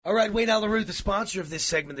All right, Wayne Allyn Root, the sponsor of this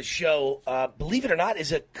segment of the show, believe it or not,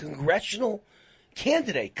 is a congressional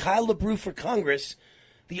candidate. Kyle LaBrue for Congress,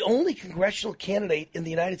 the only congressional candidate in the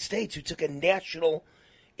United States who took a national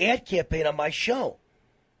ad campaign on my show,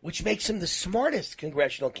 which makes him the smartest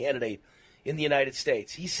congressional candidate in the United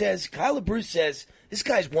States. He says, Kyle LaBrue says, this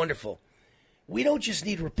guy's wonderful. We don't just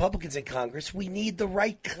need Republicans in Congress. We need the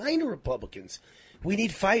right kind of Republicans. We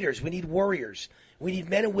need fighters. We need warriors. We need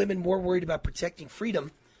men and women more worried about protecting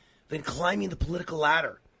freedom than climbing the political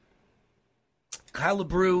ladder. Kyle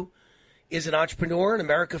LaBrue is an entrepreneur, an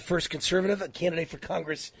America First conservative, a candidate for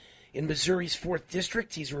Congress in Missouri's 4th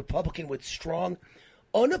District. He's a Republican with strong,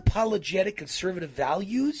 unapologetic conservative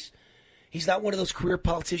values. He's not one of those career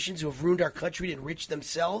politicians who have ruined our country to enrich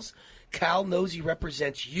themselves. Kyle knows he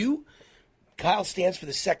represents you. Kyle stands for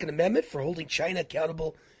the Second Amendment, for holding China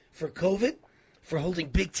accountable for COVID, for holding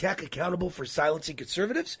big tech accountable for silencing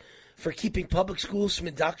conservatives, for keeping public schools from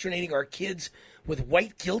indoctrinating our kids with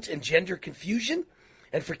white guilt and gender confusion,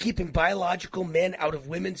 and for keeping biological men out of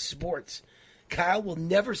women's sports. Kyle will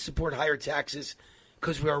never support higher taxes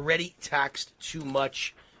because we're already taxed too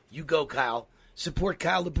much. You go, Kyle. Support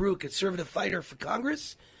Kyle LaBrue, conservative fighter for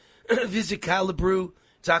Congress. Visit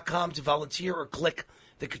KyleLaBrue.com to volunteer or click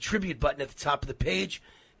the contribute button at the top of the page.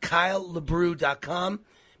 KyleLaBrue.com,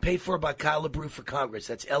 paid for by Kyle LaBrue for Congress.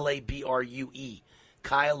 That's L-A-B-R-U-E.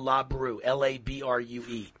 Kyle LaBrue,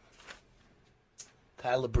 L-A-B-R-U-E.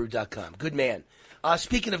 KyleLaBrue.com. Good man.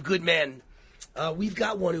 Speaking of good men, we've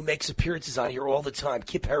got one who makes appearances on here all the time,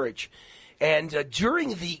 Kip Herriage. And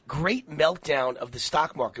during the great meltdown of the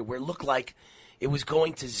stock market, where it looked like it was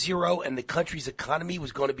going to zero and the country's economy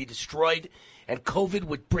was going to be destroyed and COVID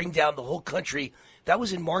would bring down the whole country, that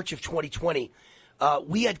was in March of 2020.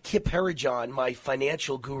 We had Kip Herriage on, my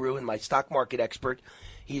financial guru and my stock market expert.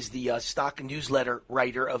 He's the stock newsletter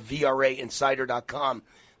writer of VRAinsider.com,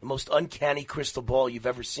 the most uncanny crystal ball you've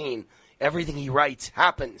ever seen. Everything he writes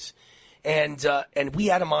happens. And we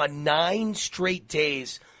had him on 9 straight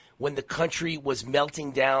days when the country was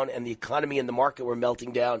melting down and the economy and the market were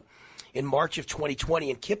melting down in March of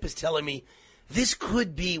 2020. And Kip is telling me this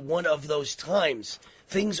could be one of those times.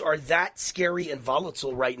 Things are that scary and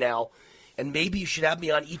volatile right now. And maybe you should have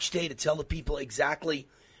me on each day to tell the people exactly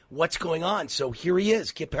what's going on. So here he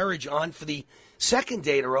is, Kip Herriage, on for the 2nd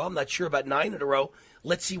day in a row. I'm not sure about 9 in a row.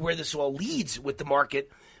 Let's see where this all leads with the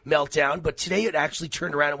market meltdown. But today it actually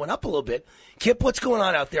turned around and went up a little bit. Kip, what's going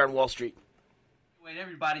on out there on Wall Street? Wait,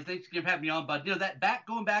 everybody, thanks for having me on, bud.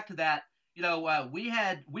 Going back to that,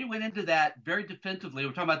 we went into that very defensively.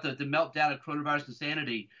 We're talking about the meltdown of coronavirus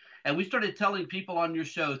insanity, and we started telling people on your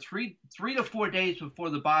show three to 4 days before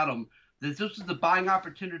the bottom that this is the buying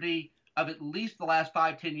opportunity of at least the last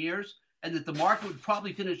 5-10 years, and that the market would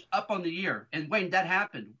probably finish up on the year. And Wayne, that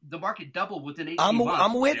happened. The market doubled within 18 months.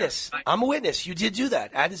 I'm a witness. I'm a witness. You did do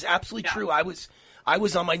that. That is absolutely true. I was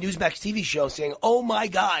on my Newsmax TV show saying, "Oh my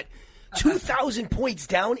God, 2,000 points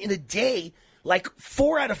down in a day, like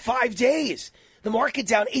 4 out of 5 days. The market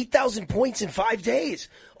down 8,000 points in 5 days.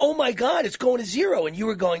 Oh my God, it's going to zero." And you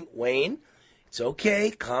were going, "Wayne, it's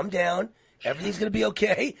okay. Calm down. Everything's going to be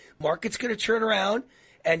okay. Market's going to turn around."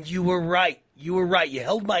 And you were right. You were right. You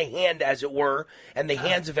held my hand, as it were, and the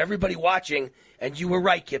hands of everybody watching, and you were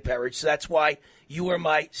right, Kip Herriage. So that's why you are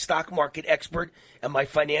my stock market expert and my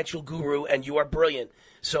financial guru, and you are brilliant.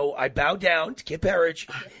 So I bow down to Kip Herriage.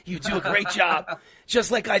 You do a great job.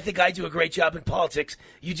 Just like I think I do a great job in politics,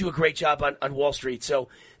 you do a great job on Wall Street. So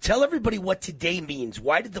tell everybody what today means.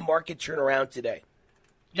 Why did the market turn around today?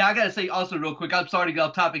 Yeah, I got to say also real quick, I'm sorry to get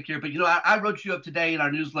off topic here, but, I wrote you up today in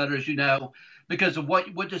our newsletter, as you know, because of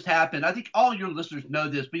what just happened. I think all your listeners know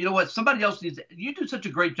this, but you know what? Somebody else needs – you do such a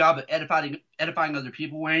great job at edifying other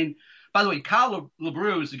people, Wayne. By the way, Kyle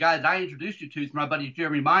LaBrue is the guy that I introduced you to. It's my buddy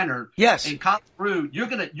Jeremy Minor. Yes. And Kyle LaBrue, you're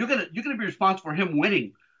gonna be responsible for him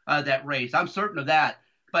winning that race. I'm certain of that.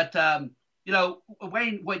 But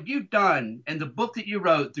Wayne, what you've done and the book that you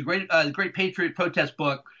wrote, the Great Patriot Protest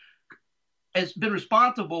book, has been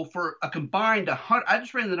responsible for a combined I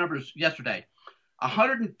just ran the numbers yesterday.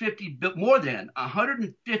 More than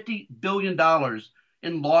 $150 billion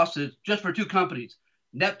in losses just for 2 companies,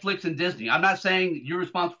 Netflix and Disney. I'm not saying you're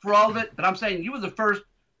responsible for all of it, but I'm saying you were the first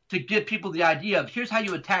to give people the idea of here's how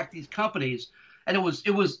you attack these companies. And it was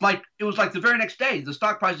like the very next day the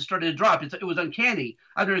stock prices started to drop. It was uncanny.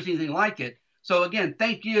 I've never seen anything like it. So again,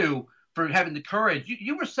 thank you for having the courage.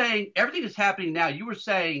 You were saying everything is happening now. You were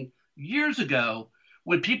saying years ago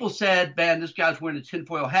when people said, "Man, this guy's wearing a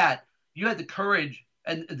tinfoil hat," you had the courage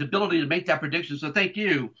and the ability to make that prediction. So thank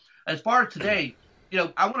you. As far as today,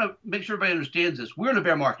 I want to make sure everybody understands this. We're in a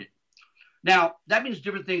bear market. Now, that means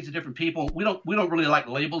different things to different people. We don't really like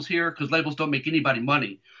labels here because labels don't make anybody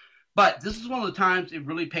money. But this is one of the times it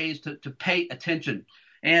really pays to pay attention.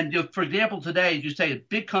 And for example, today, as you say, a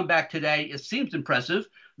big comeback today. It seems impressive.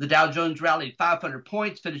 The Dow Jones rallied 500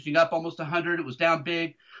 points, finishing up almost 100. It was down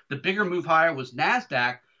big. The bigger move higher was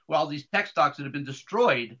NASDAQ, where all these tech stocks that have been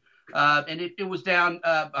destroyed. And it was down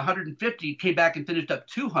 150, came back and finished up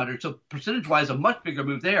 200. So percentage-wise, a much bigger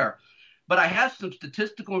move there. But I have some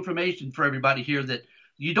statistical information for everybody here that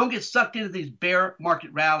you don't get sucked into these bear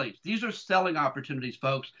market rallies. These are selling opportunities,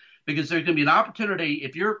 folks, because there's going to be an opportunity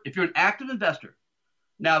if you're an active investor.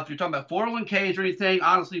 Now, if you're talking about 401ks or anything,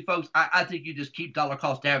 honestly, folks, I think you just keep dollar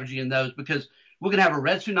cost averaging in those because we're going to have a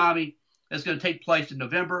red tsunami that's going to take place in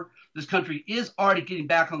November. This country is already getting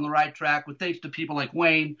back on the right track with thanks to people like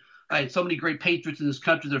Wayne and so many great patriots in this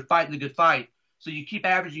country that are fighting the good fight. So you keep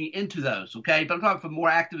averaging into those, okay? But I'm talking for a more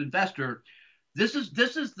active investor. This is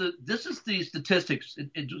the statistics.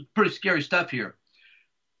 It's pretty scary stuff here.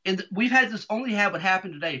 And we've had this only have what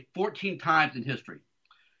happened today 14 times in history,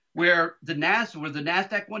 where the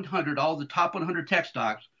NASDAQ 100, all the top 100 tech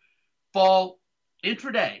stocks, fall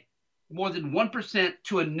intraday more than 1%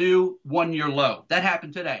 to a new one-year low. That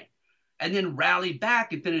happened today. And then rally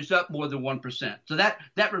back and finish up more than 1%. So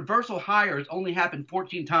that reversal higher has only happened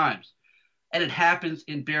 14 times. And it happens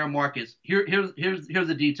in bear markets. Here's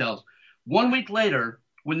the details. 1 week later,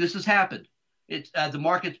 when this has happened, the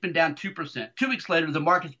market's been down 2%. 2 weeks later, the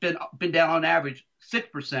market's been down on average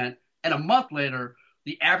 6%. And a month later,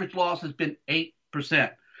 the average loss has been 8%.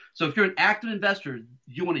 So if you're an active investor,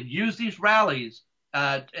 you want to use these rallies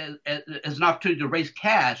as an opportunity to raise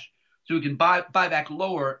cash so we can buy back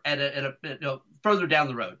lower further down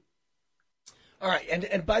the road. All right,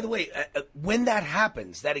 and by the way, when that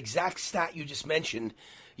happens, that exact stat you just mentioned,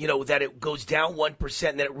 that it goes down 1%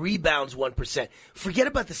 and then it rebounds 1%. Forget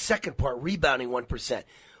about the second part, rebounding 1%.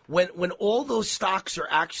 When all those stocks are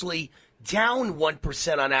actually down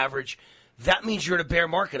 1% on average, that means you're in a bear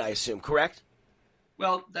market, I assume, correct?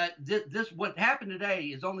 Well, this what happened today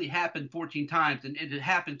has only happened 14 times, and it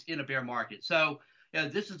happens in a bear market. So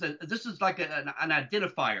this is like an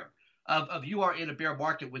identifier of you are in a bear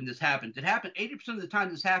market when this happens. It happened 80% of the time.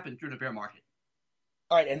 This happens during a bear market.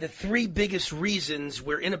 All right, and the three biggest reasons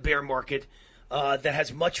we're in a bear market that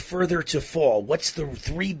has much further to fall. What's the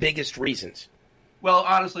three biggest reasons? Well,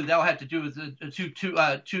 honestly, that'll have to do with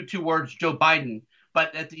the two words, Joe Biden.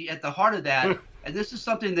 But at the heart of that, and this is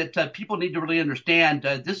something that people need to really understand.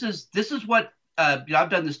 This is what I've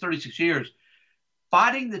done this 36 years.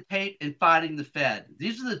 Fighting the tape and fighting the Fed.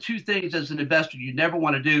 These are the two things as an investor you never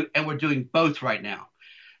want to do, and we're doing both right now.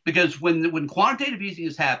 Because when quantitative easing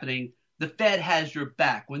is happening, the Fed has your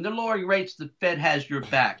back. When they're lowering rates, the Fed has your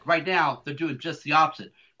back. Right now, they're doing just the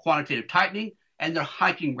opposite. Quantitative tightening, and they're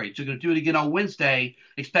hiking rates. They're going to do it again on Wednesday,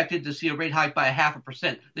 expected to see a rate hike by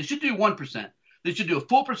 0.5%. They should do 1%. They should do a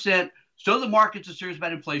full percent, show the markets are serious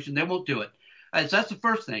about inflation. They won't do it. So that's the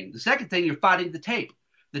first thing. The second thing, you're fighting the tape.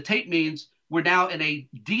 The tape means we're now in a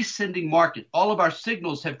descending market. All of our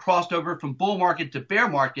signals have crossed over from bull market to bear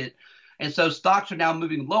market, and so stocks are now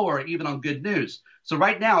moving lower even on good news. So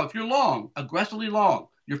right now, if you're long, aggressively long,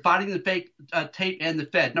 you're fighting the fake tape and the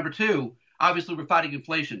Fed. Number two, obviously we're fighting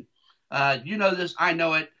inflation. You know this, I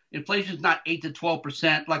know it. Inflation is not 8 to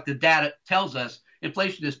 12% like the data tells us.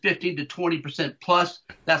 Inflation is 15 to 20% plus.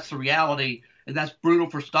 That's the reality, and that's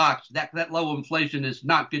brutal for stocks. That low inflation is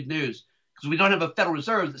not good news because we don't have a Federal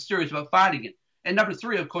Reserve that's serious about fighting it. And number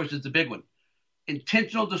three, of course, is the big one.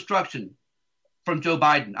 Intentional destruction from Joe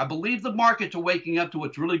Biden. I believe the markets are waking up to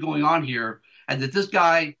what's really going on here and that this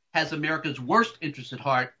guy has America's worst interest at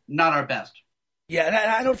heart, not our best. Yeah, and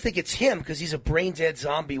I don't think it's him because he's a brain-dead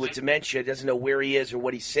zombie with dementia, doesn't know where he is or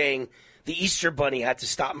what he's saying. The Easter Bunny had to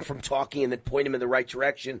stop him from talking and then point him in the right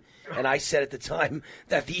direction. And I said at the time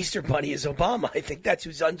that the Easter Bunny is Obama. I think that's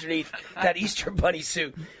who's underneath that Easter Bunny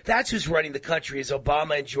suit. That's who's running the country is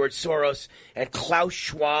Obama and George Soros and Klaus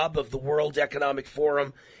Schwab of the World Economic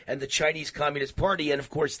Forum and the Chinese Communist Party. And,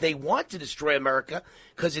 of course, they want to destroy America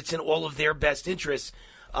because it's in all of their best interests.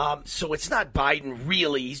 So it's not Biden,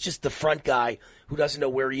 really. He's just the front guy who doesn't know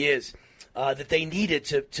where he is. That they needed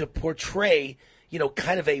to portray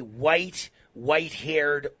kind of a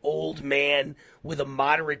white-haired old man with a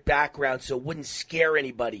moderate background so it wouldn't scare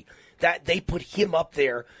anybody. That they put him up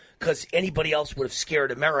there because anybody else would have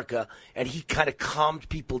scared America, and he kind of calmed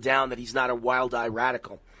people down that he's not a wild-eye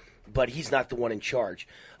radical. But he's not the one in charge.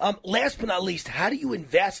 Last but not least, how do you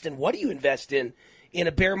invest and what do you invest in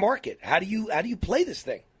a bear market? How do you play this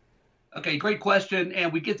thing? Okay, great question,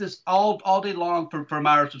 and we get this all day long from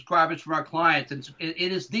our subscribers, from our clients, and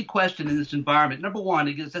it is the question in this environment. Number one,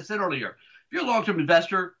 as I said earlier, If you're a long-term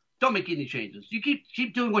investor, don't make any changes. You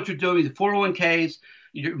keep doing what you're doing, the 401ks,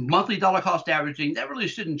 your monthly dollar cost averaging, that really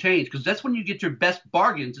shouldn't change because that's when you get your best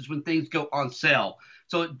bargains is when things go on sale.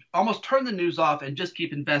 So almost turn the news off and just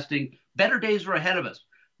keep investing. Better days are ahead of us.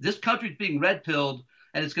 This country's being red-pilled,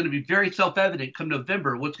 and it's going to be very self-evident come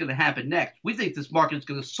November what's going to happen next. We think this market is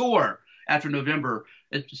going to soar after November.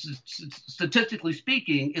 Statistically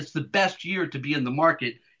speaking, it's the best year to be in the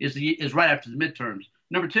market is right after the midterms.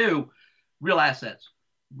 Number two, real assets.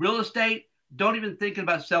 Real estate, don't even think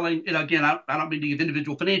about selling. And again, I don't mean to give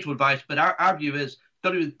individual financial advice, but our view is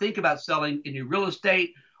don't even think about selling in your real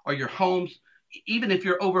estate or your homes, even if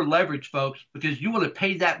you're over leveraged, folks, because you want to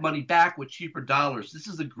pay that money back with cheaper dollars. This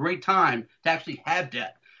is a great time to actually have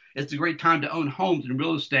debt. It's a great time to own homes and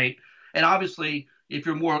real estate. And obviously, if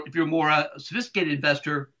you're more a sophisticated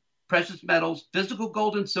investor, precious metals, physical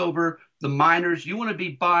gold and silver, the miners, you want to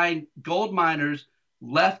be buying gold miners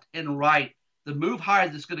left and right. The move higher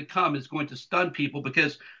that's going to come is going to stun people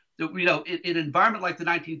because, in an environment like the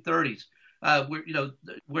 1930s,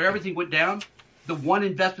 where everything went down, the one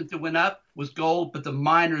investment that went up was gold, but the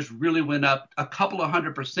miners really went up a couple of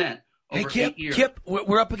 100% over 8 years. Kip,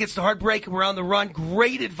 we're up against the hard break and we're on the run.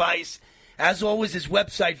 Great advice. As always, his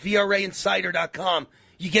website, VRAinsider.com.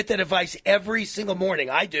 You get that advice every single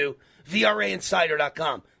morning. I do.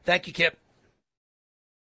 VRAinsider.com. Thank you, Kip.